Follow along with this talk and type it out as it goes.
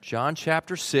John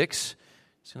chapter 6.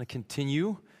 It's going to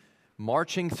continue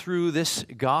marching through this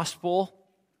gospel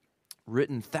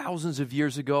written thousands of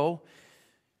years ago,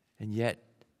 and yet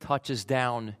touches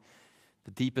down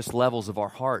the deepest levels of our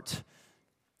heart.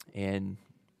 And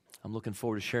I'm looking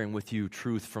forward to sharing with you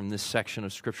truth from this section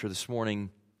of Scripture this morning.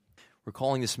 We're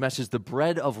calling this message the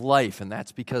bread of life, and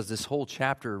that's because this whole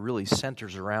chapter really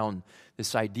centers around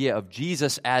this idea of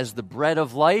Jesus as the bread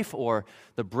of life or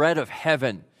the bread of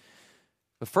heaven.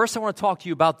 But first I want to talk to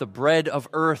you about the bread of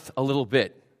earth a little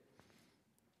bit.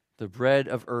 The bread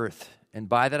of earth. And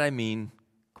by that I mean,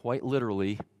 quite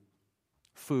literally,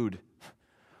 food.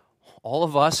 All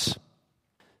of us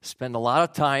spend a lot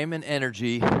of time and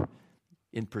energy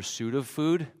in pursuit of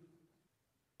food,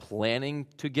 planning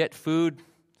to get food,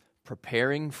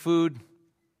 preparing food,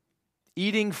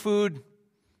 eating food,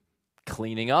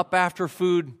 cleaning up after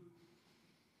food.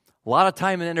 A lot of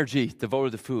time and energy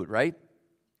devoted to food, right?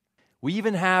 We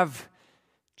even have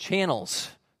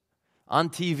channels on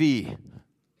TV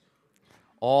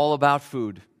all about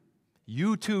food.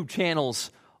 YouTube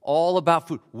channels all about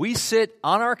food. We sit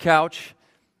on our couch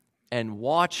and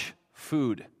watch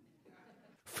food.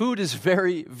 Food is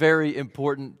very, very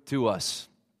important to us.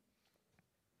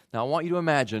 Now, I want you to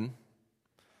imagine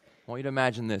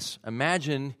this.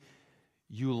 Imagine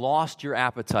you lost your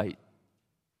appetite.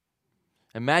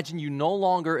 Imagine you no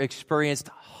longer experienced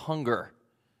hunger,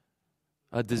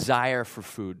 a desire for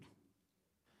food.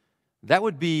 That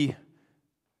would be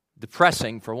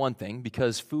depressing, for one thing,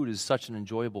 because food is such an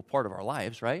enjoyable part of our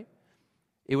lives, right?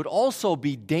 It would also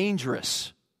be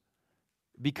dangerous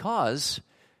because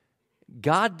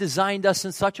God designed us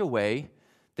in such a way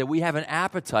that we have an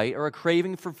appetite or a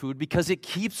craving for food because it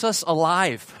keeps us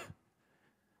alive.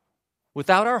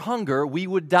 Without our hunger, we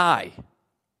would die.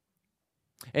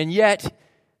 And yet,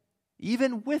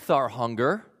 even with our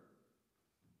hunger,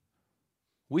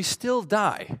 we still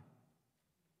die.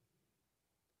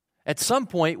 At some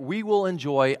point, we will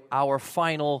enjoy our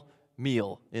final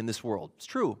meal in this world. It's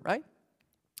true, right?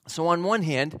 So on one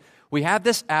hand, we have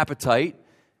this appetite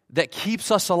that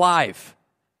keeps us alive.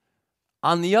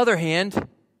 On the other hand,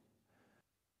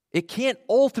 it can't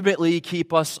ultimately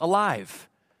keep us alive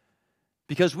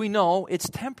because we know it's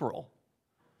temporal.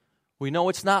 We know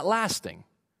it's not lasting.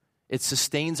 It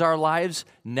sustains our lives,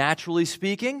 naturally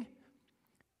speaking,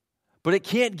 but it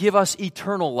can't give us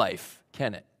eternal life,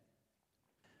 can it?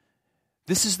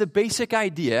 This is the basic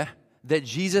idea that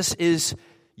Jesus is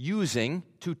using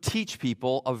to teach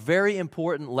people a very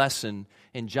important lesson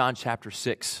in John chapter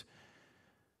 6.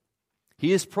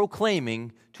 He is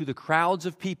proclaiming to the crowds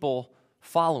of people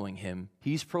following him,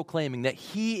 he's proclaiming that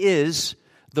he is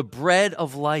the bread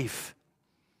of life,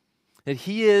 that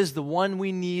he is the one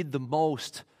we need the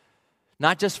most,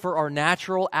 not just for our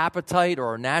natural appetite or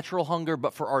our natural hunger,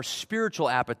 but for our spiritual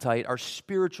appetite, our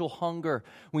spiritual hunger.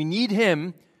 We need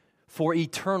him for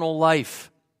eternal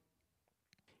life.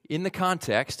 In the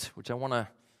context, which I want to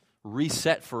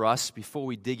reset for us before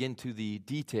we dig into the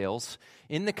details,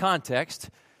 in the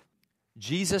context,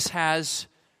 Jesus has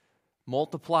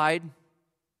multiplied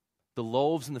the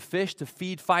loaves and the fish to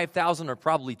feed 5,000 or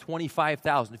probably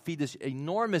 25,000, to feed this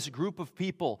enormous group of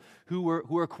people who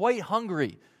were quite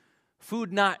hungry.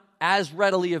 Food not as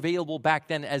readily available back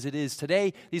then as it is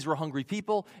today. These were hungry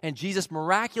people, and Jesus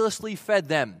miraculously fed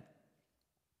them.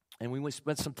 And we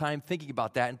spent some time thinking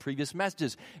about that in previous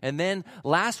messages. And then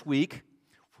last week,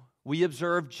 we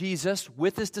observed Jesus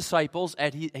with his disciples,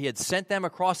 and he had sent them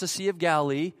across the Sea of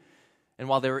Galilee. And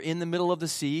while they were in the middle of the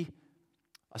sea,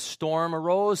 a storm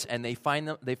arose, and they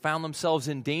found themselves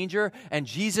in danger. And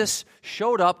Jesus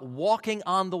showed up walking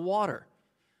on the water.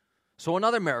 So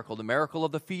another miracle, the miracle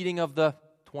of the feeding of the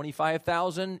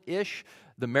 25,000-ish,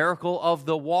 the miracle of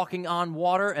the walking on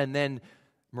water, and then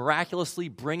miraculously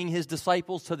bringing his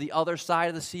disciples to the other side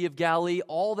of the Sea of Galilee.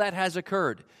 All that has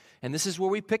occurred. And this is where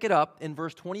we pick it up in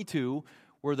verse 22,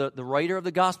 where the writer of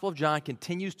the Gospel of John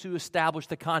continues to establish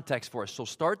the context for us. So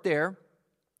start there,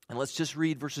 and let's just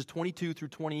read verses 22 through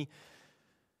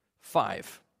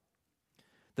 25.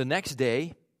 The next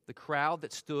day, the crowd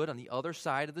that stood on the other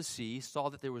side of the sea saw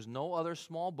that there was no other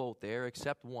small boat there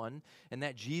except one, and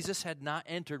that Jesus had not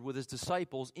entered with his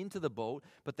disciples into the boat,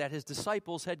 but that his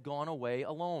disciples had gone away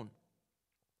alone.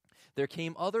 There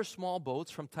came other small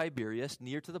boats from Tiberias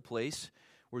near to the place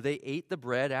where they ate the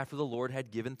bread after the Lord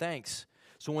had given thanks.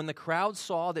 So when the crowd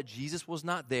saw that Jesus was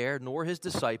not there, nor his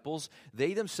disciples,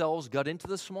 they themselves got into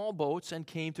the small boats and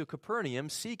came to Capernaum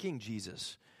seeking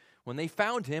Jesus. When they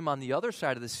found him on the other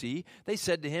side of the sea, they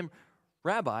said to him,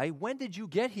 "Rabbi, when did you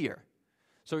get here?"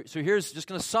 So here's just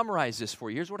going to summarize this for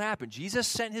you. Here's what happened. Jesus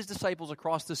sent his disciples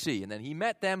across the sea, and then he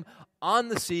met them on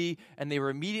the sea, and they were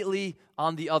immediately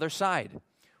on the other side.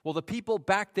 Well, the people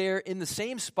back there in the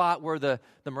same spot where the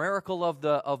miracle of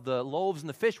the loaves and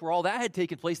the fish, where all that had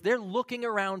taken place, they're looking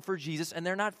around for Jesus, and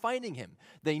they're not finding him.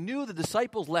 They knew the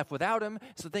disciples left without him,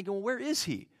 so they're thinking, well, where is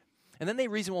he? And then they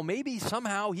reason, well, maybe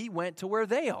somehow he went to where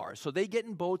they are. So they get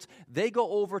in boats, they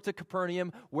go over to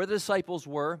Capernaum, where the disciples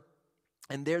were,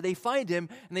 and there they find him,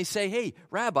 and they say, hey,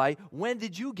 Rabbi, when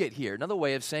did you get here? Another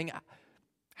way of saying,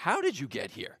 how did you get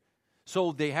here?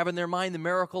 So they have in their mind the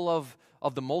miracle of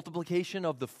the multiplication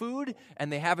of the food,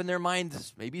 and they have in their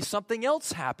mind maybe something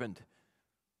else happened.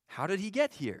 How did he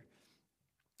get here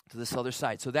to this other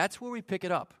side? So that's where we pick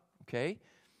it up, okay?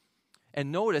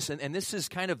 And notice, and this is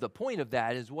kind of the point of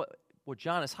that, is what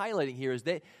John is highlighting here, is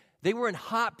they were in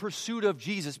hot pursuit of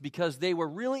Jesus because they were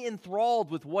really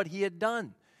enthralled with what he had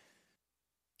done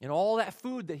and all that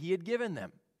food that he had given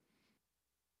them.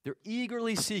 They're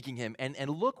eagerly seeking him. And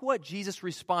look what Jesus'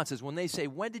 response is when they say,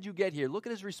 when did you get here? Look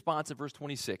at his response in verse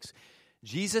 26.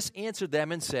 Jesus answered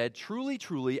them and said, truly,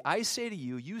 truly, I say to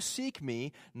you, you seek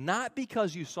me not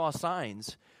because you saw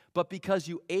signs, but because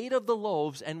you ate of the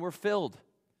loaves and were filled.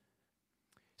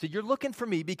 So you're looking for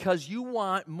me because you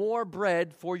want more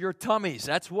bread for your tummies.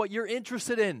 That's what you're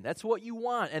interested in. That's what you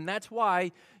want. And that's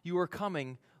why you are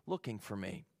coming looking for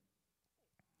me.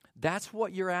 That's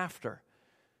what you're after.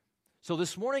 So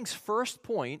this morning's first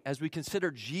point, as we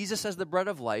consider Jesus as the bread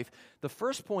of life, the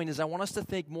first point is I want us to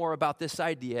think more about this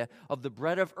idea of the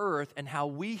bread of earth and how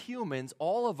we humans,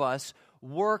 all of us,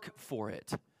 work for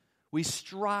it. We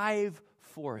strive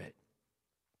for it.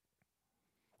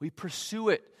 We pursue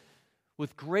it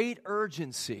with great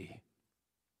urgency.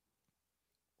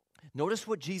 Notice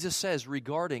what Jesus says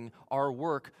regarding our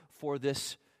work for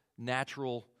this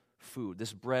natural food,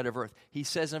 this bread of earth. He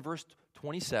says in verse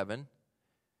 27,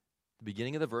 the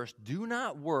beginning of the verse, do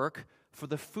not work for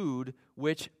the food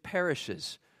which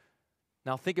perishes.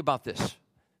 Now think about this.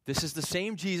 This is the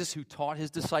same Jesus who taught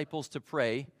his disciples to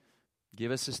pray,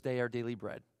 give us this day our daily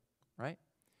bread, right?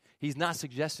 He's not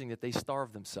suggesting that they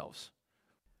starve themselves.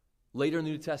 Later in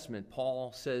the New Testament,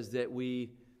 Paul says that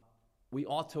we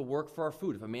ought to work for our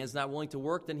food. If a man's not willing to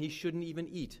work, then he shouldn't even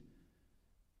eat.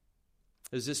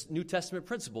 There's this New Testament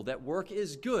principle that work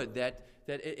is good, that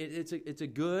it's a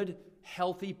good,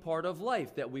 healthy part of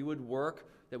life, that we would work,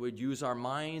 that we would use our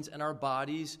minds and our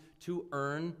bodies to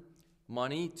earn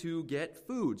money to get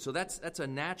food. So that's a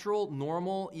natural,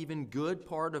 normal, even good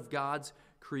part of God's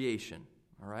creation.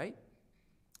 All right?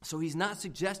 So he's not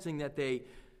suggesting that they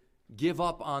give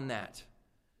up on that.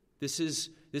 This is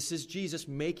Jesus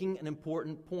making an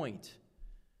important point,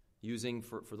 using,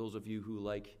 for those of you who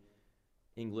like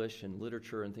English and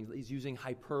literature and things, he's using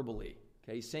hyperbole.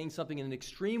 Okay? He's saying something in an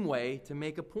extreme way to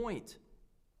make a point.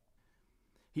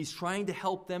 He's trying to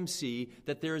help them see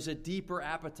that there's a deeper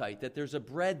appetite, that there's a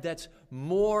bread that's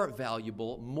more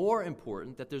valuable, more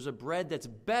important, that there's a bread that's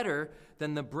better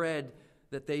than the bread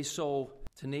that they so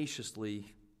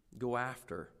tenaciously go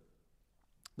after.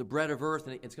 The bread of earth,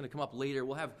 and it's going to come up later.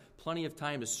 We'll have plenty of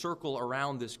time to circle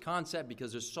around this concept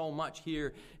because there's so much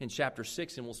here in chapter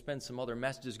 6, and we'll spend some other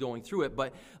messages going through it.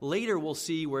 But later we'll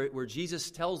see where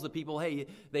Jesus tells the people, hey,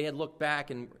 they had looked back,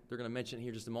 and they're going to mention it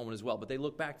here just a moment as well, but they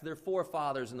look back to their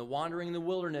forefathers and the wandering in the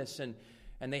wilderness, and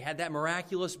they had that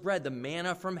miraculous bread, the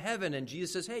manna from heaven. And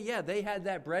Jesus says, hey, yeah, they had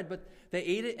that bread, but they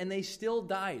ate it and they still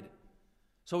died.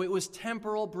 So it was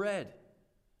temporal bread.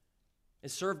 It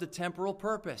served a temporal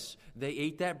purpose. They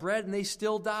ate that bread and they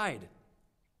still died.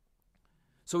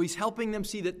 So he's helping them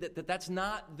see that that's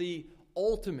not the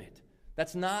ultimate.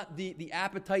 That's not the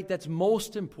appetite that's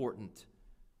most important.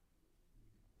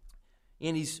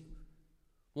 And he's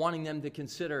wanting them to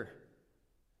consider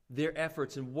their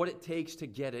efforts and what it takes to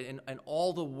get it, and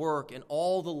all the work and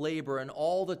all the labor and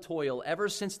all the toil ever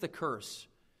since the curse.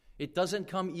 It doesn't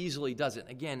come easily, does it?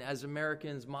 Again, as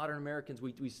Americans, modern Americans,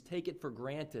 we take it for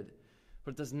granted.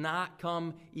 But it does not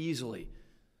come easily.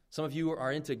 Some of you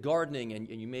are into gardening, and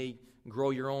you may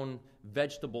grow your own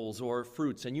vegetables or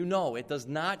fruits, and you know it does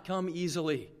not come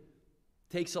easily.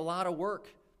 It takes a lot of work.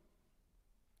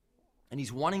 And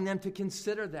he's wanting them to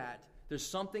consider that.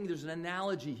 There's an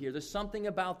analogy here. There's something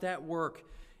about that work.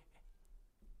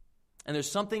 And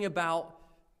there's something about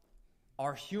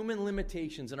our human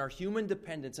limitations and our human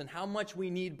dependence and how much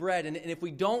we need bread. And if we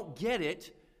don't get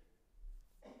it,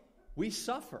 we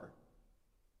suffer.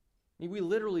 We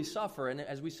literally suffer, and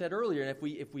as we said earlier, and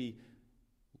if we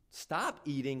stop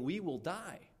eating, we will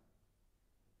die.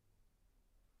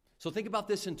 So think about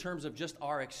this in terms of just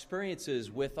our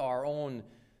experiences with our own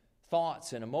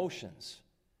thoughts and emotions.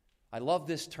 I love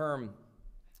this term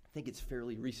think it's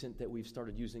fairly recent that we've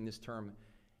started using this term,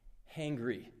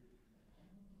 hangry.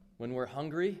 When we're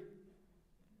hungry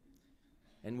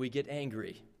and we get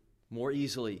angry more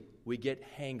easily, we get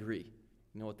hangry.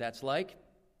 You know what that's like?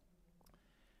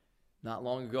 Not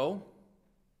long ago,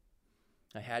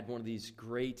 I had one of these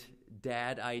great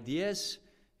dad ideas.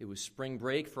 It was spring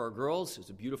break for our girls. It was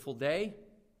a beautiful day.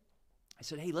 I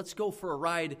said, hey, let's go for a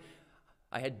ride.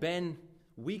 I had been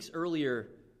weeks earlier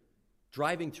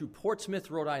driving through Portsmouth,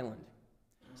 Rhode Island.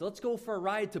 So let's go for a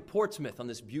ride to Portsmouth on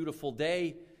this beautiful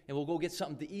day, and we'll go get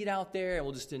something to eat out there, and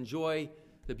we'll just enjoy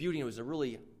the beauty. It was a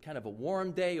really kind of a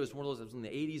warm day. It was one of those, it was in the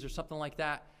 80s or something like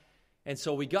that. And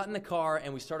so we got in the car,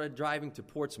 and we started driving to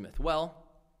Portsmouth. Well,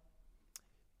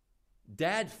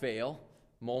 dad fail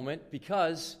moment,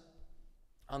 because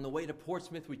on the way to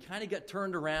Portsmouth, we kind of got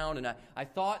turned around, and I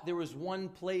thought there was one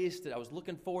place that I was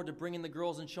looking forward to bringing the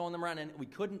girls and showing them around, and we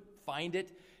couldn't find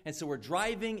it. And so we're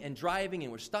driving, and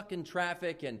we're stuck in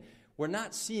traffic, and we're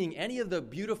not seeing any of the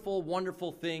beautiful,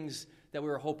 wonderful things that we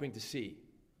were hoping to see.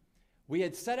 We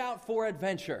had set out for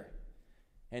adventure,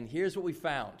 and here's what we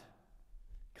found.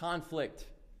 Conflict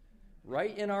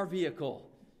right in our vehicle,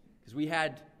 because we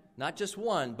had not just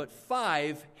one, but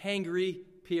 5 hangry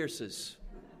Pierces.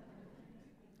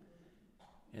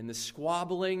 And the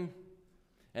squabbling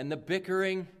and the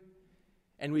bickering,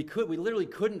 and we literally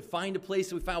couldn't find a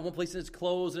place. We found one place and it's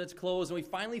closed, and we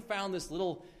finally found this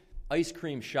little ice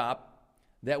cream shop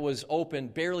that was open,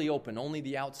 barely open. Only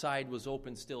the outside was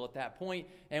open still at that point,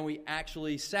 and we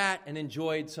actually sat and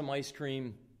enjoyed some ice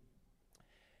cream.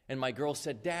 And my girl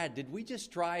said, Dad, did we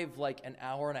just drive like an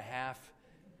hour and a half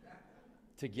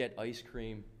to get ice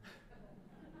cream?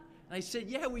 And I said,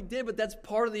 yeah, we did, but that's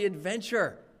part of the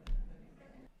adventure.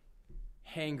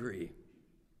 Hangry.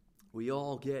 We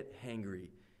all get hangry.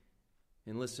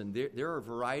 And listen, there are a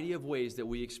variety of ways that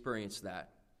we experience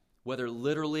that. Whether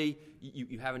literally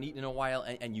you haven't eaten in a while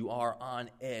and you are on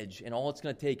edge, and all it's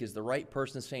going to take is the right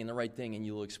person saying the right thing and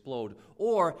you'll explode.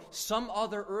 Or some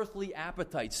other earthly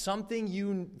appetite, something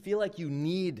you feel like you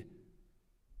need.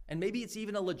 And maybe it's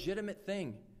even a legitimate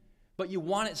thing, but you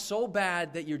want it so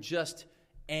bad that you're just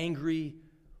angry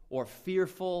or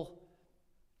fearful.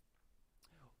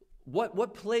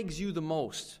 What plagues you the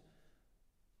most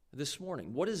this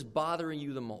morning? What is bothering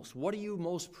you the most? What are you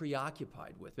most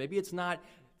preoccupied with? Maybe it's not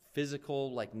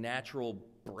physical, like natural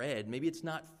bread. Maybe it's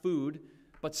not food,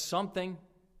 but something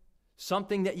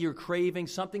that you're craving,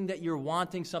 something that you're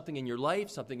wanting, something in your life,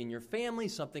 something in your family,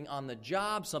 something on the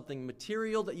job, something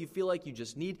material that you feel like you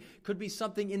just need. Could be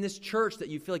something in this church that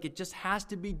you feel like it just has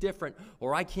to be different,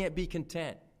 or I can't be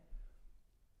content.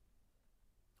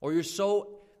 Or you're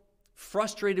so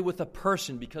frustrated with a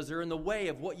person because they're in the way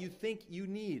of what you think you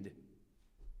need.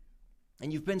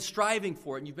 And you've been striving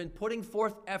for it, and you've been putting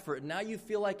forth effort, and now you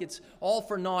feel like it's all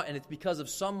for naught, and it's because of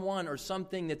someone or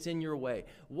something that's in your way.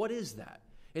 What is that?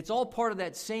 It's all part of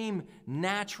that same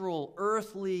natural,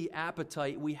 earthly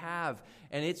appetite we have,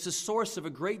 and it's a source of a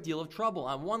great deal of trouble.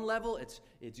 On one level, it's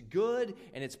good,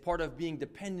 and it's part of being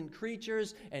dependent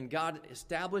creatures, and God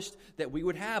established that we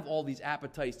would have all these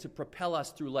appetites to propel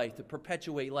us through life, to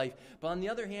perpetuate life. But on the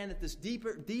other hand, at this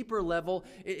deeper level,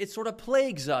 it sort of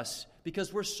plagues us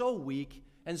because we're so weak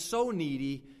and so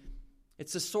needy.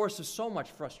 It's a source of so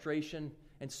much frustration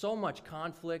and so much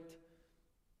conflict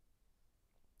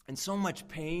and so much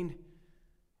pain.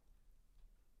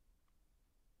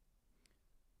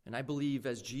 And I believe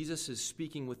as Jesus is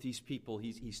speaking with these people,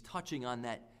 he's touching on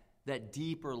that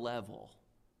deeper level.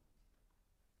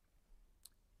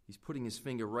 He's putting his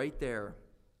finger right there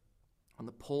on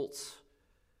the pulse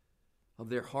of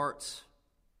their hearts.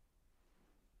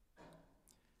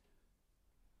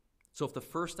 So if the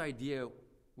first idea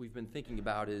we've been thinking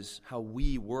about is how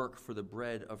we work for the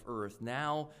bread of earth,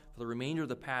 now for the remainder of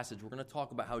the passage, we're going to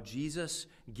talk about how Jesus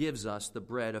gives us the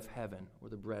bread of heaven, or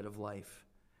the bread of life.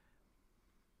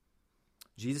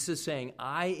 Jesus is saying,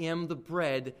 I am the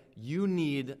bread you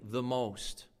need the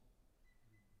most.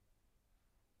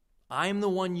 I'm the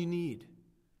one you need.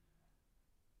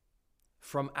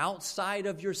 From outside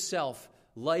of yourself,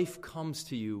 life comes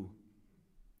to you.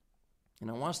 And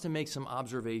I want us to make some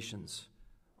observations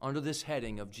under this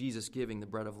heading of Jesus giving the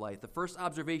bread of life. The first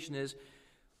observation is,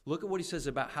 look at what he says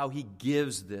about how he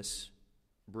gives this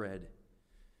bread.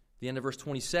 At the end of verse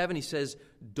 27, he says,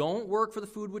 don't work for the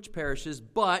food which perishes,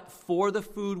 but for the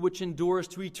food which endures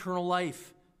to eternal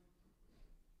life,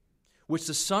 which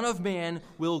the Son of Man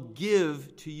will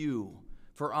give to you.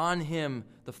 For on him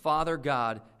the Father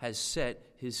God has set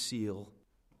his seal.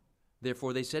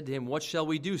 Therefore they said to him, what shall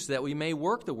we do so that we may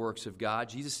work the works of God?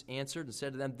 Jesus answered and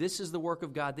said to them, this is the work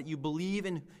of God, that you believe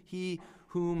in he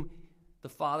whom the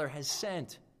Father has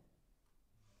sent.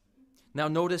 Now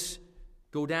notice,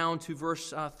 go down to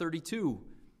verse 32.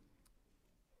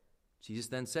 Jesus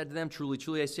then said to them, "Truly,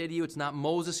 truly, I say to you, it's not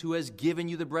Moses who has given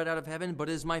you the bread out of heaven, but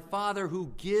it is my Father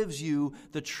who gives you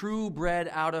the true bread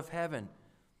out of heaven."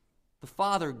 The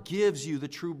Father gives you the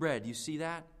true bread. You see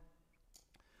that?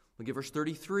 Look at verse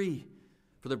 33.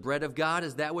 "For the bread of God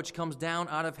is that which comes down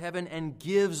out of heaven and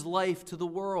gives life to the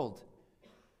world."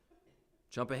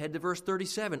 Jump ahead to verse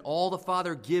 37. "All the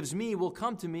Father gives me will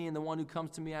come to me, and the one who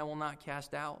comes to me I will not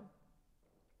cast out."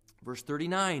 Verse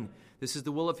 39, "This is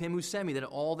the will of him who sent me, that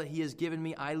all that he has given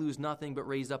me I lose nothing, but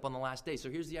raised up on the last day."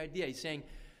 So here's the idea. He's saying,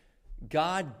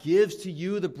 God gives to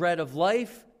you the bread of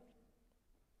life.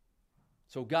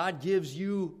 So God gives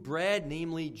you bread,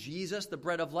 namely Jesus, the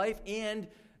bread of life, and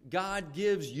God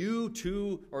gives you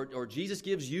to, or Jesus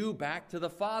gives you back to the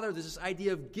Father. There's this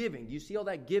idea of giving. Do you see all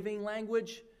that giving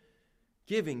language?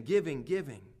 Giving, giving,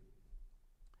 giving.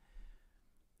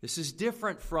 This is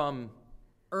different from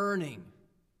earning,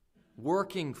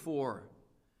 working for.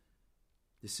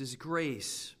 This is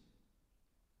grace.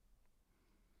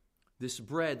 This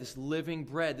bread, this living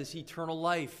bread, this eternal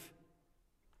life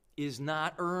is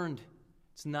not earned.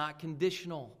 It's not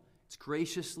conditional. It's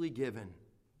graciously given.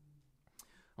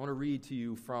 I want to read to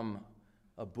you from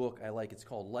a book I like. It's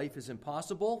called Life is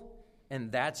Impossible,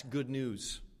 and That's Good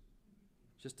News.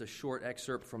 Just a short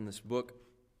excerpt from this book.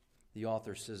 The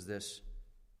author says this.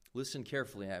 Listen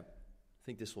carefully. I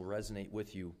think this will resonate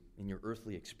with you in your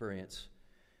earthly experience.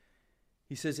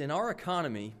 He says, "In our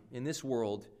economy, in this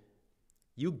world,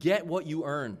 you get what you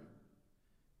earn.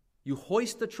 You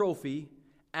hoist the trophy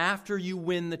after you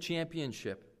win the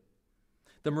championship.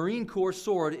 The Marine Corps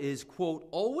sword is, quote,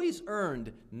 always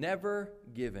earned, never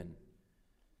given.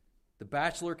 The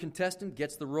bachelor contestant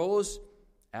gets the rose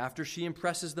after she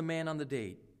impresses the man on the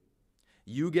date.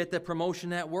 You get the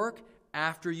promotion at work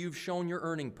after you've shown your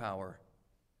earning power.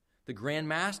 The Grand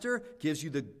Master gives you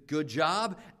the good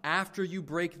job after you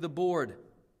break the board.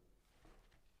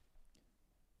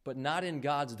 But not in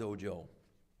God's dojo.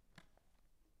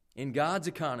 In God's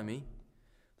economy,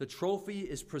 the trophy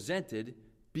is presented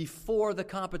before the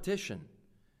competition,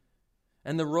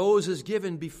 and the rose is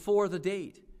given before the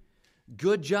date.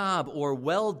 Good job, or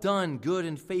well done, good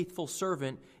and faithful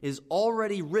servant, is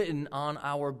already written on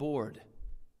our board.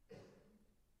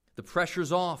 The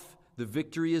pressure's off. The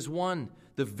victory is won.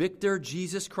 The victor,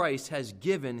 Jesus Christ, has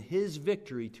given his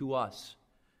victory to us.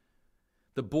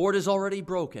 The board is already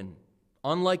broken.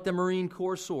 Unlike the Marine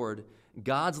Corps sword,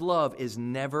 God's love is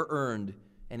never earned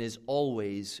and is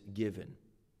always given.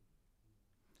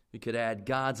 We could add,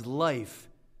 God's life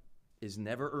is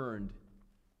never earned.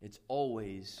 It's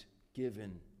always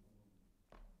given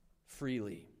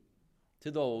freely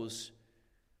to those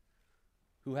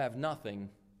who have nothing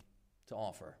to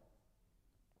offer.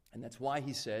 And that's why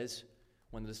he says,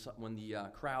 when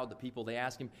the crowd, the people, they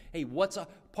ask him, hey, what's a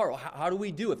part? How do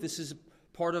we do? If this is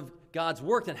part of God's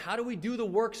work, then how do we do the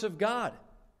works of God?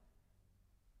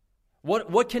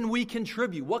 What can we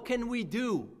contribute? What can we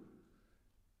do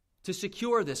to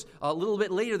secure this? A little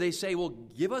bit later they say, well,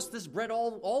 give us this bread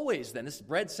always then. This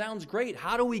bread sounds great.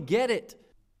 How do we get it?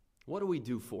 What do we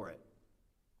do for it?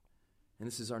 And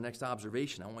this is our next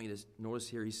observation. I want you to notice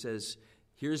here, he says,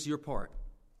 here's your part.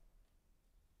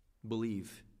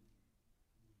 Believe.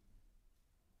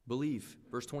 Believe.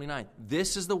 Verse 29.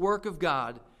 This is the work of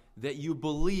God, that you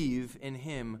believe in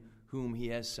him whom he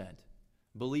has sent.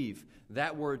 Believe.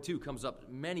 That word, too, comes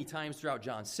up many times throughout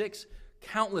John 6,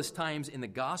 countless times in the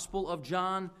Gospel of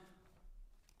John.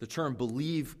 The term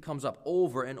believe comes up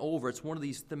over and over. It's one of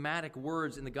these thematic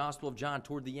words in the Gospel of John.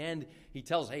 Toward the end, he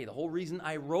tells, hey, the whole reason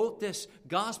I wrote this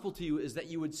Gospel to you is that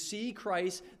you would see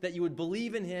Christ, that you would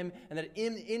believe in him, and that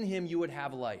in him you would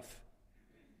have life.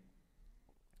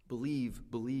 Believe,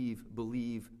 believe,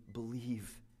 believe,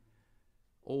 believe.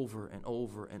 Over and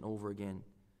over and over again.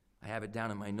 I have it down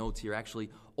in my notes here.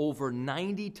 Actually, over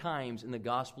 90 times in the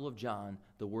Gospel of John,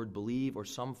 the word believe or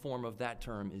some form of that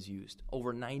term is used.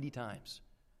 Over 90 times.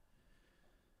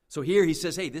 So here he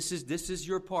says, hey, this is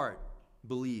your part.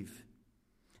 Believe.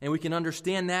 And we can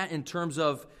understand that in terms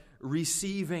of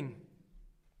receiving.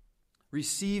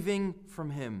 Receiving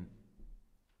from him.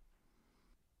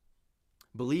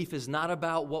 Belief is not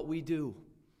about what we do.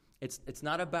 It's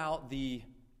not about the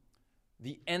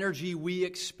energy we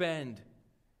expend.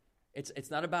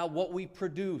 It's not about what we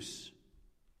produce.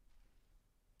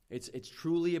 It's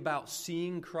truly about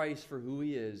seeing Christ for who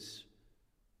he is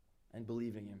and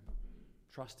believing him,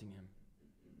 trusting him.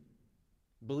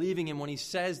 Believing him when he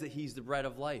says that he's the bread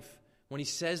of life, when he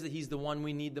says that he's the one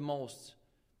we need the most.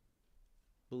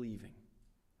 Believing.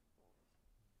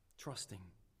 Trusting.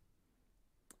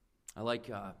 I like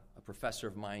a A professor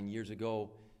of mine years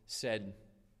ago said,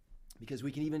 because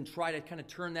we can even try to kind of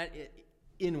turn that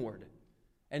inward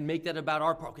and make that about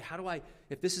our part. Okay,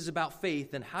 if this is about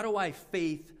faith, then how do I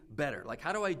faith better? Like,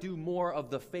 how do I do more of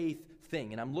the faith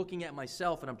thing? And I'm looking at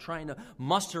myself and I'm trying to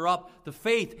muster up the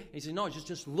faith. And he said, no,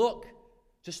 just look.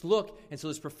 Just look. And so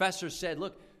this professor said,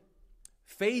 look,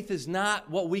 faith is not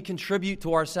what we contribute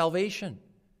to our salvation.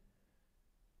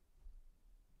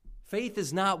 Faith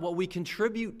is not what we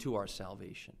contribute to our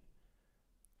salvation.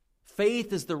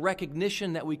 Faith is the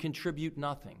recognition that we contribute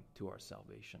nothing to our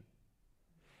salvation.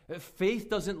 Faith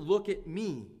doesn't look at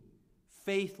me.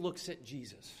 Faith looks at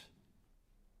Jesus.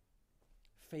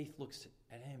 Faith looks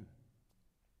at him.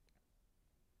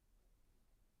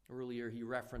 Earlier, he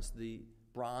referenced the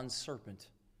bronze serpent,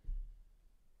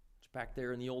 which back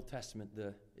there in the Old Testament,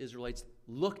 the Israelites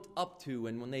looked up to.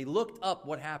 And when they looked up,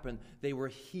 what happened? They were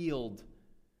healed.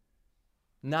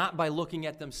 Not by looking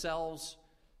at themselves,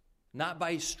 not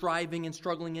by striving and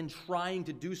struggling and trying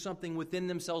to do something within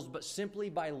themselves, but simply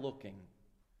by looking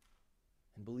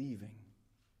and believing.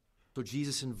 So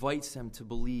Jesus invites them to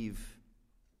believe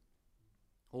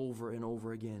over and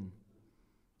over again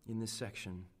in this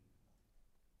section.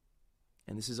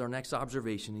 And this is our next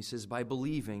observation. He says, by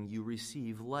believing, you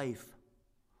receive life.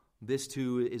 This,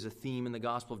 too, is a theme in the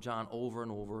Gospel of John over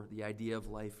and over. The idea of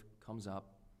life comes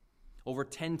up. Over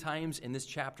 10 times in this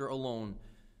chapter alone,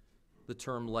 the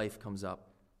term life comes up.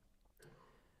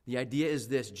 The idea is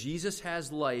this: Jesus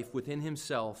has life within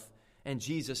himself, and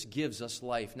Jesus gives us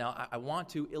life. Now, I want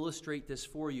to illustrate this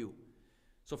for you.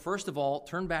 So first of all,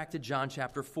 turn back to John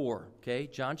chapter 4. Okay,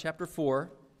 John chapter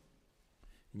 4.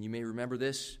 And you may remember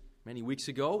this many weeks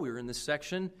ago. We were in this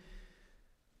section.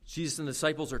 Jesus and the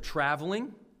disciples are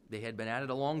traveling. They had been at it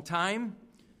a long time.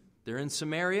 They're in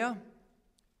Samaria.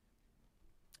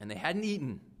 And they hadn't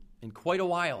eaten in quite a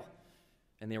while.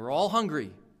 And they were all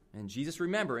hungry. And Jesus,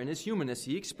 remember, in his humanness,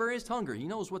 he experienced hunger. He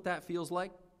knows what that feels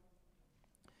like.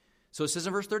 So it says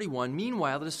in verse 31,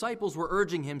 meanwhile, the disciples were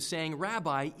urging him, saying,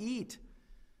 Rabbi, eat.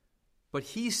 But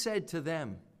he said to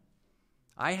them,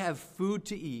 I have food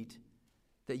to eat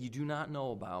that you do not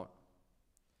know about.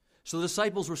 So the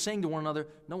disciples were saying to one another,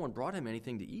 no one brought him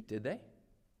anything to eat, did they?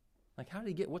 Like, how did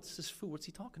he get, what's this food? What's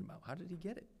he talking about? How did he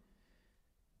get it?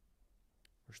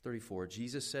 Verse 34,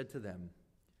 Jesus said to them,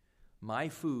 my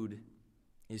food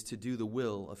is to do the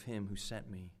will of him who sent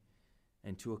me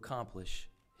and to accomplish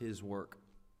his work.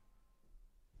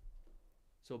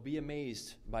 So be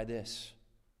amazed by this.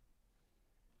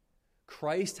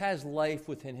 Christ has life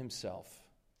within himself.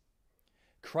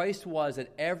 Christ was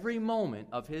at every moment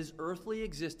of his earthly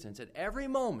existence, at every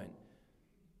moment,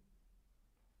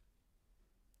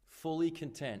 fully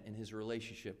content in his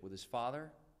relationship with his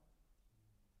Father,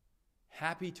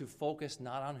 happy to focus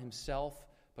not on himself,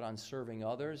 but on serving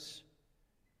others.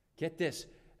 Get this,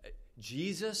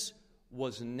 Jesus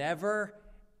was never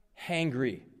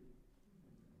hangry,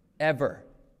 ever.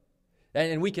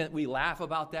 And we laugh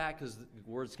about that because the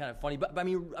word's kind of funny, but I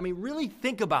mean, really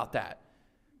think about that.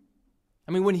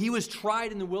 I mean, when he was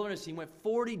tried in the wilderness, he went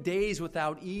 40 days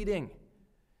without eating.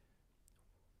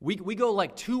 We go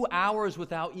like 2 hours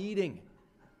without eating.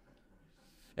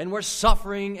 And we're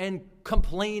suffering and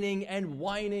complaining and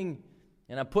whining.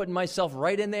 And I'm putting myself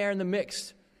right in there in the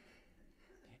mix.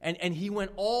 And he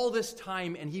went all this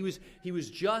time, and he was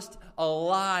just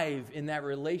alive in that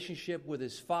relationship with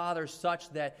his Father, such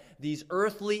that these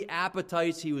earthly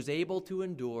appetites he was able to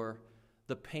endure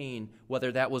the pain,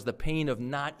 whether that was the pain of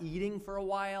not eating for a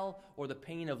while or the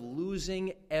pain of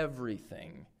losing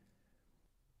everything.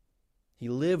 He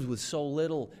lived with so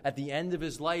little. At the end of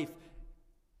his life,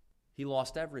 he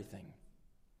lost everything.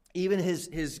 Even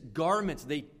his garments,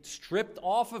 they stripped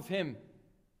off of him.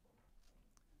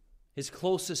 His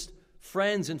closest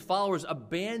friends and followers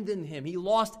abandoned him. He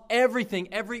lost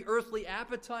everything, every earthly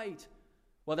appetite,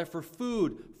 whether for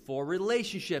food, for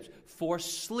relationships, for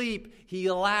sleep.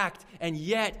 He lacked, and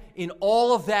yet in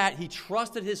all of that, he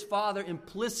trusted his Father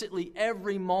implicitly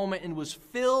every moment and was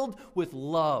filled with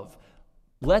love.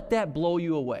 Let that blow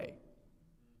you away.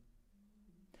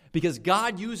 Because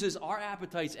God uses our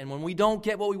appetites, and when we don't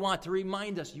get what we want, to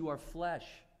remind us, you are flesh.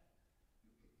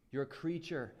 You're a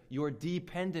creature. You're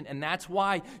dependent. And that's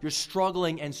why you're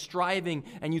struggling and striving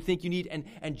and you think you need.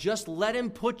 And just let him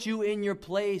put you in your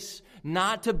place.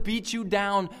 Not to beat you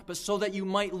down, but so that you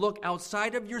might look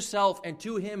outside of yourself and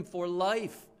to him for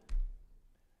life.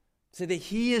 Say that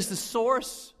he is the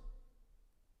source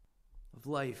of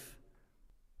life.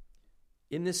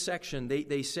 In this section,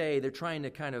 they say, they're trying to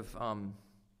kind of,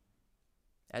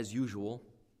 as usual,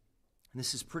 And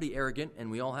this is pretty arrogant,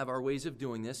 and we all have our ways of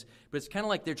doing this, but it's kind of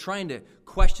like they're trying to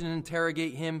question and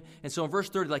interrogate him. And so in verse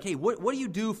 30, like, hey, what do you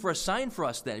do for a sign for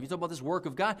us then? If you talk about this work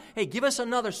of God, hey, give us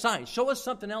another sign. Show us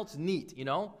something else neat,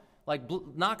 Like,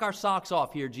 knock our socks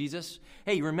off here, Jesus.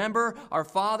 Hey, remember our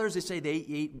fathers, they say they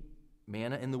ate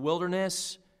manna in the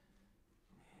wilderness,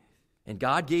 and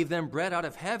God gave them bread out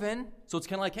of heaven. So it's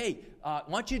kind of like, hey,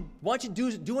 why don't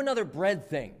you do another bread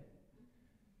thing?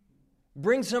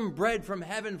 Bring some bread from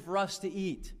heaven for us to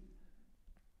eat.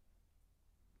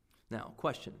 Now,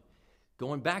 question.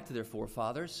 Going back to their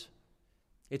forefathers,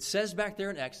 it says back there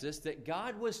in Exodus that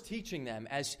God was teaching them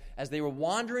as they were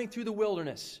wandering through the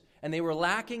wilderness, and they were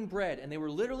lacking bread, and they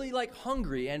were literally like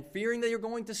hungry and fearing that they were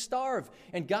going to starve.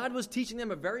 And God was teaching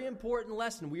them a very important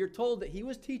lesson. We are told that He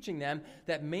was teaching them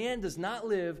that man does not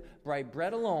live by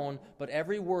bread alone, but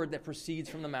every word that proceeds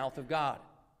from the mouth of God.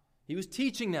 He was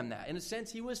teaching them that. In a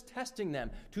sense, He was testing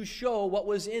them to show what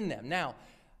was in them. Now,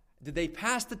 did they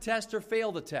pass the test or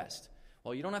fail the test?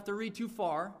 Well, you don't have to read too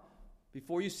far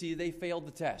before you see they failed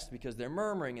the test, because they're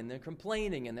murmuring and they're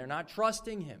complaining and they're not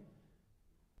trusting Him.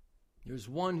 There's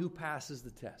one who passes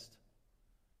the test.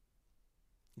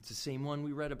 It's the same one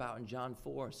we read about in John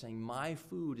 4, saying, my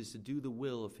food is to do the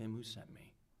will of Him who sent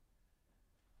me.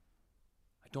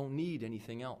 I don't need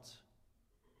anything else.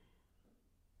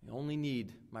 I only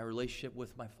need my relationship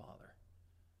with my Father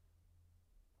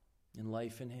and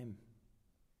life in Him.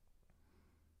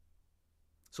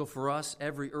 So for us,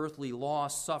 every earthly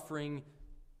loss, suffering,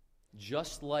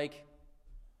 just like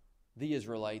the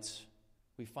Israelites,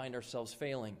 we find ourselves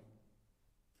failing,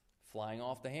 flying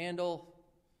off the handle,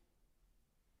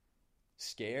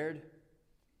 scared,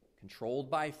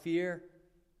 controlled by fear.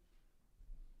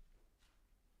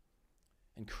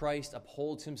 And Christ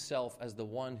upholds Himself as the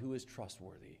one who is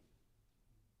trustworthy,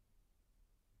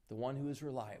 the one who is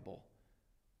reliable,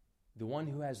 the one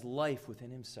who has life within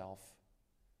Himself.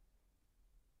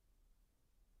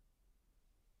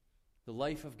 The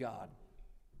life of God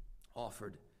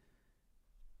offered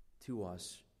to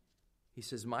us. He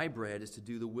says, my bread is to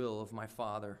do the will of my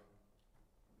Father.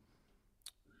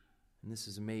 And this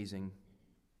is amazing.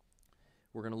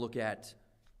 We're going to look at,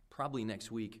 probably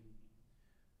next week,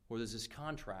 where there's this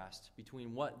contrast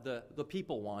between what the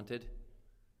people wanted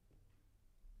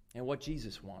and what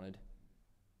Jesus wanted.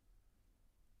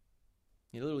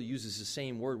 He literally uses the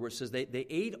same word where it says they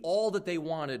ate all that they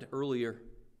wanted earlier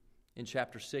in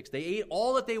chapter 6. They ate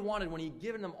all that they wanted when He'd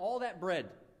given them all that bread.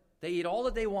 They ate all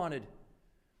that they wanted.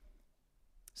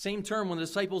 Same term when the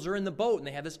disciples are in the boat and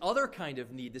they have this other kind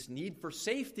of need, this need for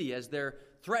safety as they're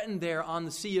threatened there on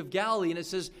the Sea of Galilee. And it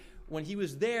says, when He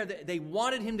was there, they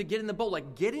wanted Him to get in the boat.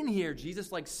 Like, get in here,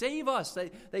 Jesus. Like, save us.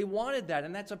 They wanted that,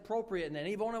 and that's appropriate. And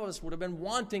any one of us would have been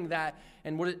wanting that.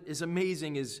 And what is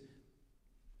amazing is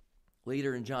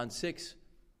later in John 6,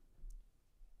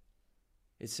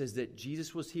 it says that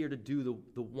Jesus was here to do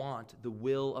the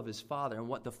will of His Father. And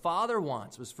what the Father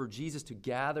wants was for Jesus to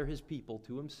gather His people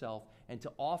to Himself and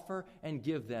to offer and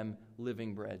give them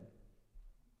living bread.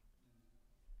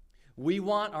 We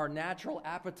want our natural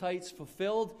appetites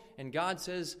fulfilled, and God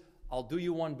says, I'll do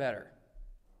you one better.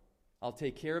 I'll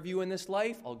take care of you in this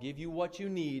life. I'll give you what you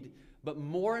need. But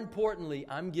more importantly,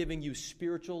 I'm giving you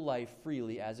spiritual life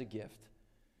freely as a gift.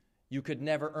 You could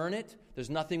never earn it. There's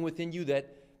nothing within you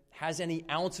that has any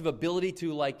ounce of ability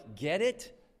to, get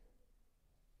it.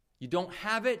 You don't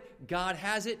have it. God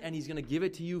has it, and He's going to give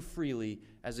it to you freely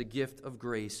as a gift of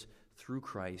grace through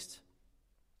Christ.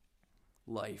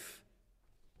 Life.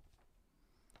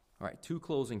 All right, 2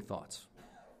 closing thoughts.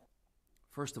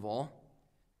 First of all,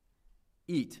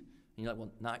 eat. And you're like,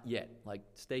 well, not yet.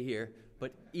 Stay here.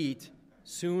 But eat.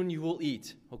 Soon you will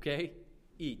eat, okay?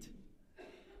 Eat.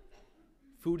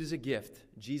 Food is a gift.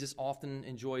 Jesus often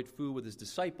enjoyed food with His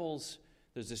disciples.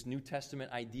 There's this New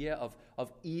Testament idea of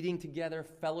eating together,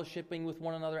 fellowshipping with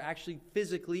one another, actually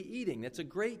physically eating. That's a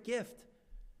great gift.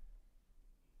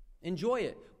 Enjoy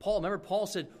it. Paul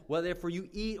said, whether for you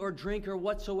eat or drink or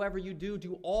whatsoever you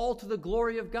do all to the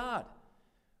glory of God.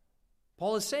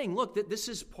 Paul is saying, look, that this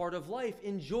is part of life.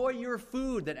 Enjoy your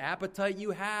food, that appetite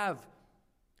you have,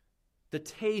 the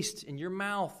taste in your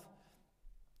mouth.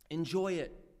 Enjoy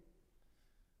it.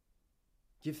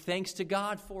 Give thanks to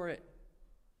God for it.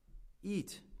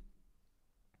 Eat.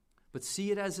 But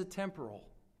see it as a temporal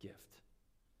gift,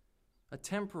 a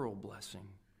temporal blessing.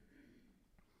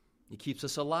 It keeps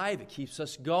us alive. It keeps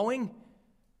us going.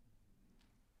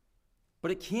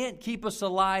 But it can't keep us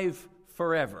alive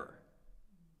forever.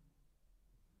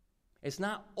 It's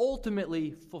not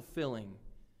ultimately fulfilling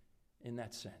in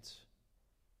that sense.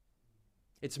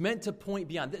 It's meant to point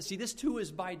beyond. See, this too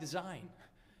is by design.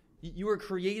 You were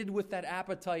created with that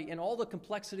appetite and all the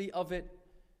complexity of it.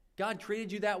 God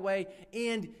created you that way,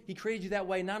 and He created you that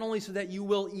way not only so that you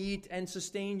will eat and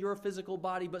sustain your physical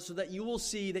body, but so that you will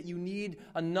see that you need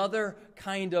another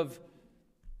kind of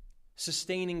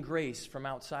sustaining grace from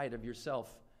outside of yourself.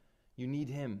 You need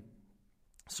Him.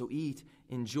 So eat,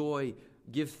 enjoy,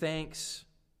 give thanks,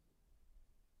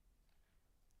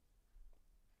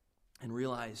 and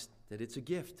realize that it's a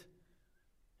gift,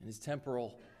 and it's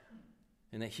temporal,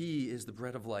 and that He is the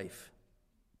bread of life.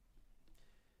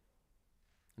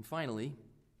 And finally,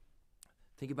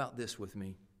 think about this with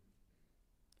me.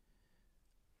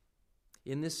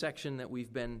 In this section that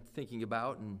we've been thinking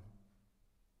about and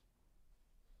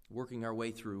working our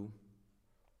way through,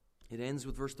 it ends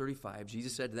with verse 35.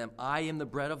 Jesus said to them, I am the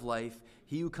bread of life.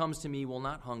 He who comes to me will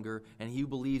not hunger, and he who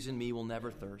believes in me will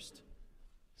never thirst.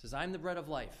 He says, I'm the bread of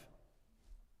life.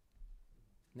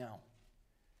 Now,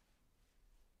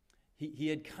 he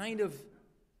had kind of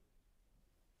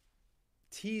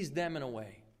teased them in a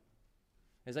way.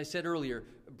 As I said earlier,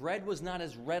 bread was not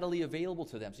as readily available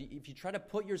to them. So if you try to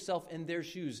put yourself in their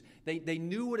shoes, they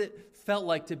knew what it felt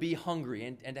like to be hungry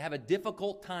and to have a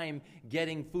difficult time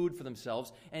getting food for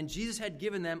themselves. And Jesus had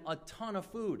given them a ton of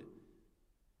food.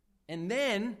 And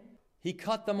then He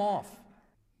cut them off.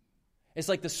 It's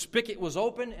like the spigot was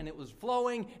open and it was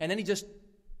flowing, and then He just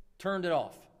turned it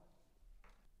off.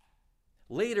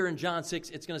 Later in John 6,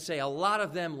 it's going to say a lot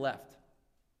of them left.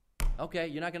 Okay,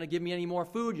 you're not going to give me any more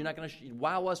food. You're not going to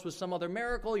wow us with some other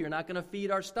miracle. You're not going to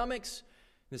feed our stomachs.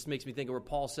 This makes me think of where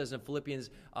Paul says in Philippians,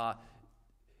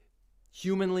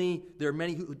 humanly, there are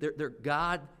many who, their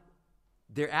God,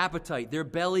 their appetite, their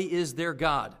belly is their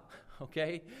God.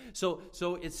 Okay? So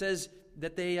it says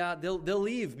that they'll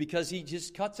leave because He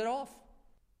just cuts it off.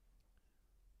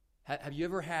 Have you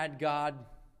ever had God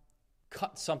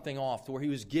cut something off to where He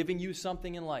was giving you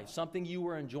something in life, something you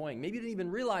were enjoying? Maybe you didn't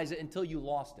even realize it until you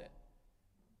lost it.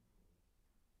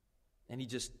 And He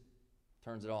just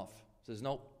turns it off. Says,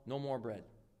 nope, no more bread.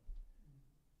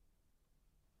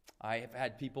 I have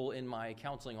had people in my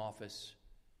counseling office.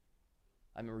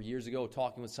 I remember years ago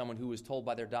talking with someone who was told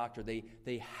by their doctor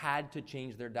they had to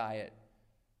change their diet,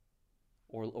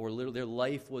 or literally their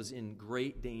life was in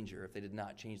great danger if they did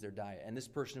not change their diet. And this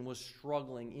person was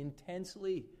struggling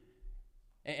intensely.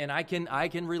 And I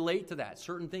can relate to that.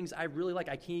 Certain things I really like.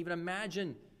 I can't even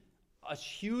imagine a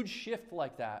huge shift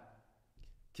like that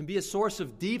can be a source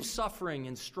of deep suffering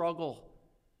and struggle.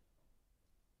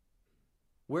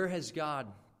 Where has God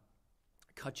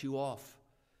cut you off?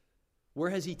 Where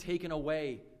has He taken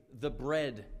away the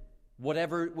bread,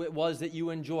 whatever it was that you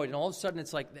enjoyed? And all of a sudden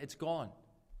it's like, it's gone.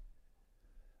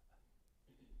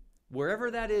 Wherever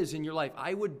that is in your life,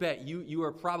 I would bet you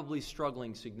are probably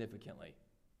struggling significantly.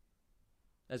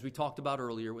 As we talked about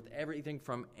earlier, with everything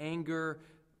from anger,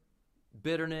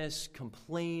 bitterness,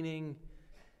 complaining,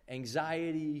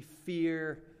 anxiety,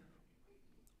 fear,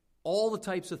 all the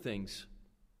types of things.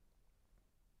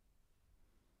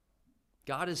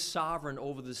 God is sovereign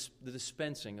over the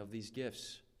dispensing of these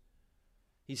gifts.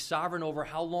 He's sovereign over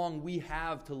how long we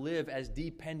have to live as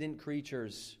dependent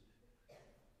creatures.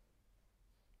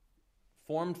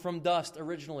 Formed from dust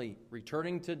originally,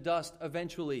 returning to dust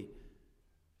eventually.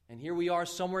 And here we are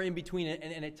somewhere in between.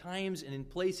 And at times and in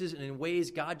places and in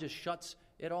ways, God just shuts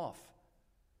it off.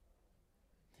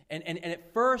 And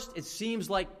at first, it seems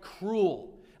like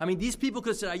cruel. I mean, these people could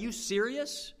have said, are you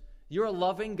serious? You're a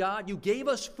loving God? You gave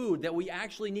us food that we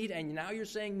actually need, and now you're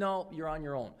saying, no, you're on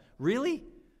your own. Really?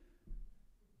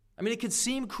 I mean, it could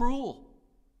seem cruel.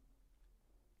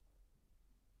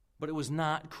 But it was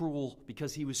not cruel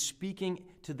because He was speaking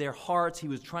to their hearts. He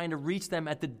was trying to reach them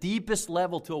at the deepest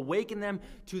level to awaken them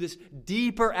to this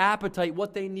deeper appetite,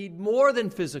 what they need more than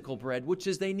physical bread, which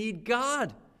is they need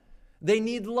God. They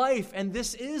need life, and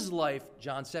this is life,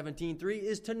 John 17:3,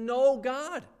 is to know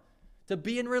God, to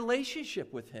be in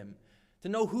relationship with Him, to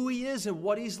know who He is and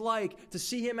what He's like, to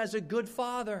see Him as a good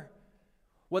Father,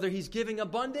 whether He's giving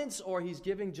abundance or He's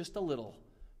giving just a little.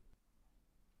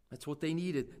 That's what they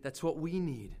needed. That's what we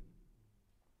need.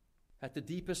 At the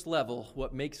deepest level,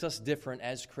 what makes us different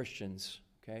as Christians,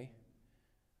 okay?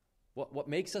 What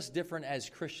makes us different as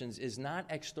Christians is not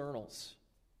externals.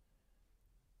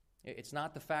 It's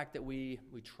not the fact that we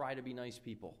try to be nice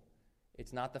people.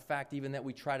 It's not the fact even that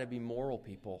we try to be moral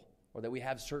people or that we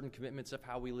have certain commitments of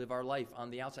how we live our life on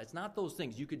the outside. It's not those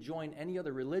things. You could join any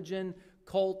other religion,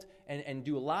 cult, and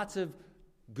do lots of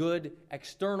good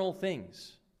external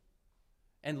things.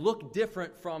 and look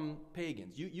different from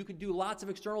pagans. You could do lots of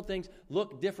external things,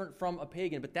 look different from a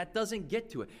pagan, but that doesn't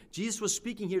get to it. Jesus was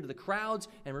speaking here to the crowds,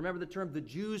 and remember the term, the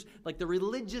Jews, like the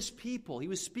religious people. He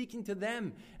was speaking to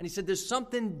them, and he said there's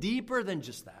something deeper than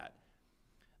just that.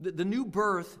 The new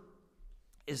birth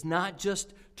is not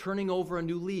just turning over a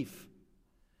new leaf.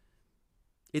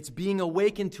 It's being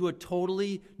awakened to a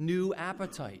totally new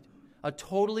appetite, a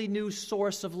totally new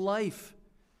source of life.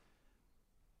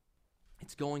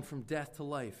 It's going from death to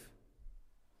life.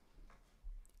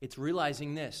 It's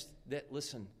realizing this, that,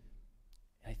 listen,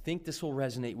 I think this will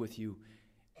resonate with you.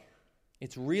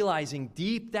 It's realizing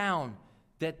deep down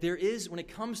that there is, when it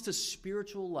comes to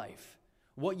spiritual life,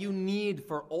 what you need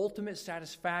for ultimate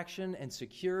satisfaction and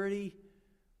security,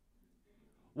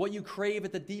 what you crave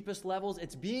at the deepest levels,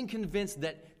 it's being convinced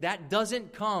that that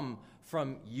doesn't come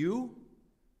from you.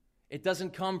 It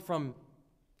doesn't come from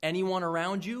anyone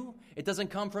around you. It doesn't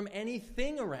come from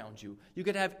anything around you. You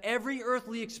could have every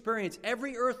earthly experience,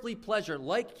 every earthly pleasure,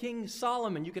 like King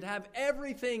Solomon. You could have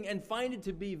everything and find it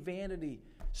to be vanity,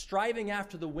 striving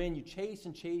after the wind. You chase,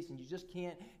 and you just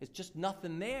can't. It's just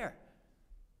nothing there.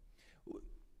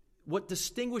 What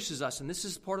distinguishes us, and this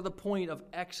is part of the point of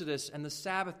Exodus and the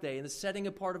Sabbath day and the setting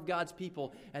apart of God's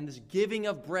people and this giving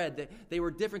of bread, that they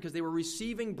were different because they were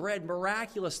receiving bread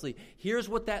miraculously. Here's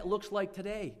what that looks like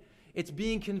today. It's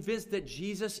being convinced that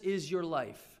Jesus is your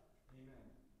life.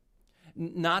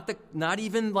 Amen. Not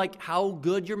even like how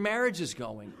good your marriage is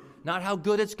going. Not how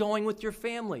good it's going with your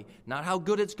family. Not how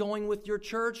good it's going with your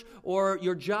church or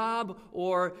your job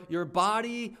or your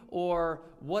body or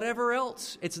whatever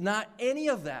else. It's not any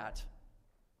of that.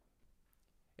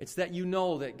 It's that you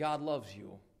know that God loves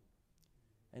you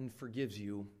and forgives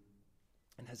you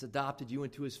and has adopted you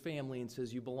into his family and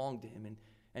says you belong to him.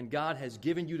 And God has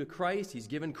given you to Christ. He's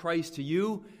given Christ to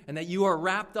you. And that you are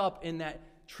wrapped up in that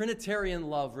Trinitarian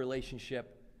love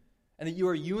relationship. And that you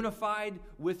are unified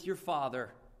with your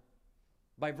Father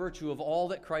by virtue of all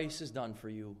that Christ has done for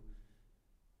you.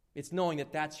 It's knowing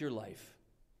that that's your life.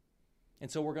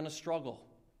 And so we're going to struggle.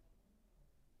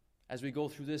 As we go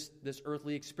through this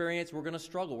earthly experience, we're going to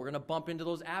struggle. We're going to bump into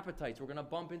those appetites. We're going to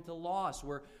bump into loss.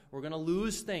 We're going to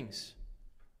lose things.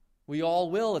 We all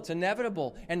will. It's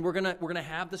inevitable. And we're going to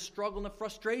have the struggle and the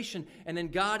frustration. And then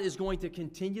God is going to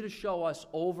continue to show us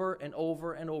over and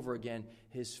over and over again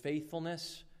his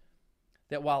faithfulness.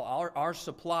 That while our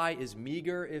supply is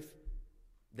meager, if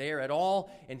there at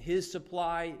all, and his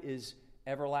supply is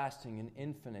everlasting and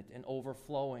infinite and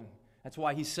overflowing. That's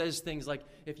why he says things like,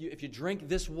 if you drink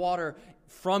this water,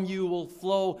 from you will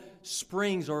flow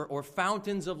springs or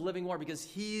fountains of living water, because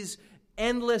he's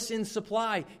endless in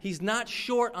supply. He's not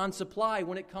short on supply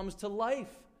when it comes to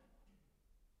life.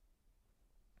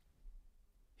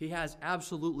 He has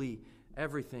absolutely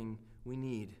everything we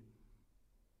need.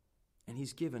 And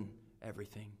he's given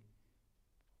everything.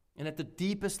 And at the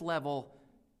deepest level,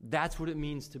 that's what it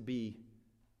means to be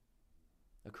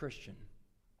a Christian.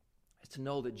 It's to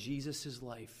know that Jesus is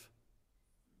life.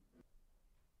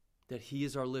 That he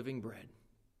is our living bread.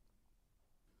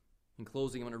 In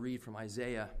closing, I'm going to read from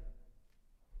Isaiah.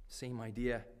 Same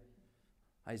idea.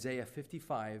 Isaiah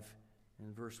 55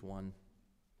 and verse 1.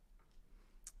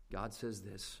 God says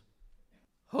this.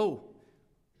 Ho!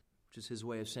 Which is his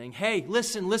way of saying, hey,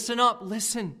 listen up,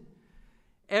 listen.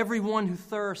 Everyone who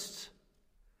thirsts,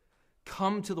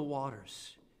 come to the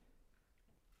waters.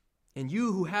 And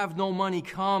you who have no money,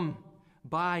 come,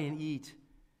 buy and eat.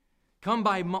 Come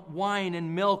buy wine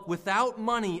and milk without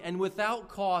money and without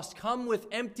cost. Come with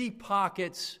empty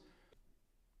pockets.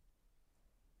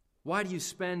 Why do you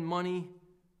spend money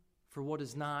for what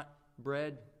is not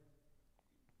bread,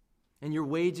 and your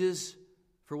wages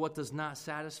for what does not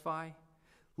satisfy?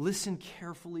 Listen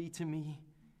carefully to me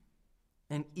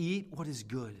and eat what is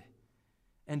good,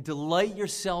 and delight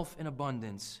yourself in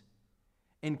abundance.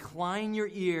 Incline your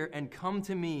ear and come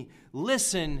to me.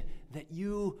 Listen that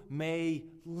you may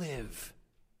live.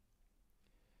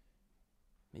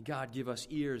 May God give us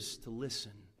ears to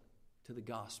listen to the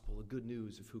gospel, the good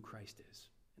news of who Christ is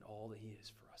and all that he is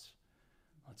for us.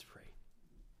 Let's pray.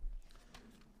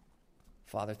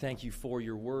 Father, thank you for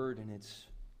your word and its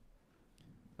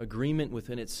agreement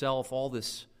within itself, all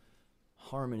this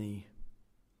harmony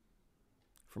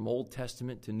from Old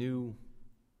Testament to New,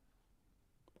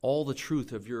 all the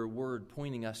truth of your word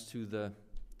pointing us to the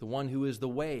one who is the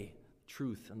way,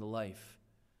 truth, and the life,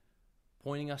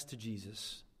 pointing us to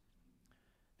Jesus,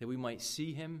 that we might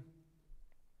see him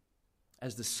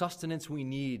as the sustenance we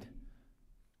need,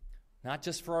 not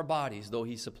just for our bodies, though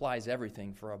he supplies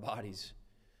everything for our bodies,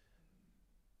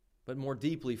 but more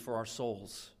deeply for our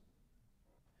souls.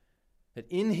 That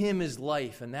in him is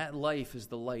life, and that life is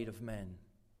the light of men.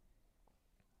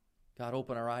 God,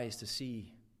 open our eyes to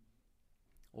see,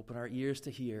 open our ears to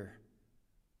hear.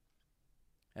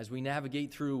 As we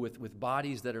navigate through with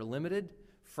bodies that are limited,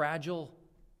 fragile,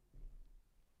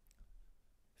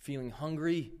 feeling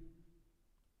hungry,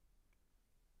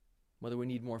 whether we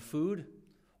need more food,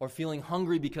 or feeling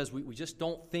hungry because we just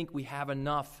don't think we have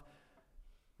enough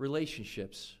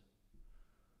relationships,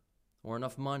 or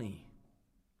enough money,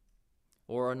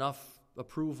 or enough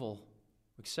approval,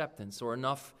 acceptance, or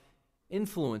enough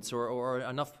influence, or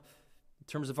enough in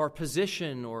terms of our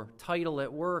position or title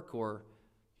at work, or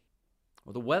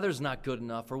the weather's not good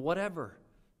enough, or whatever.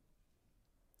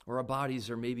 Or our bodies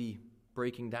are maybe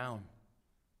breaking down,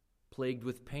 plagued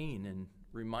with pain and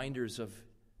reminders of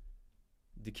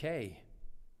decay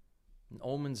and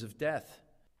omens of death.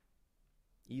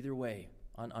 Either way,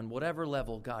 on whatever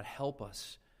level, God, help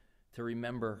us to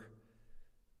remember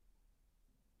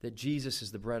that Jesus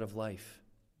is the bread of life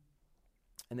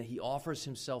and that he offers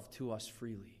himself to us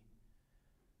freely.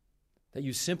 That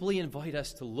you simply invite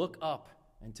us to look up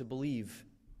and to believe.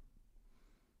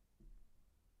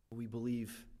 We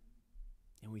believe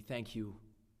and we thank you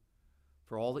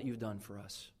for all that you've done for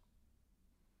us.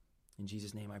 In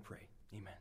Jesus' name I pray. Amen.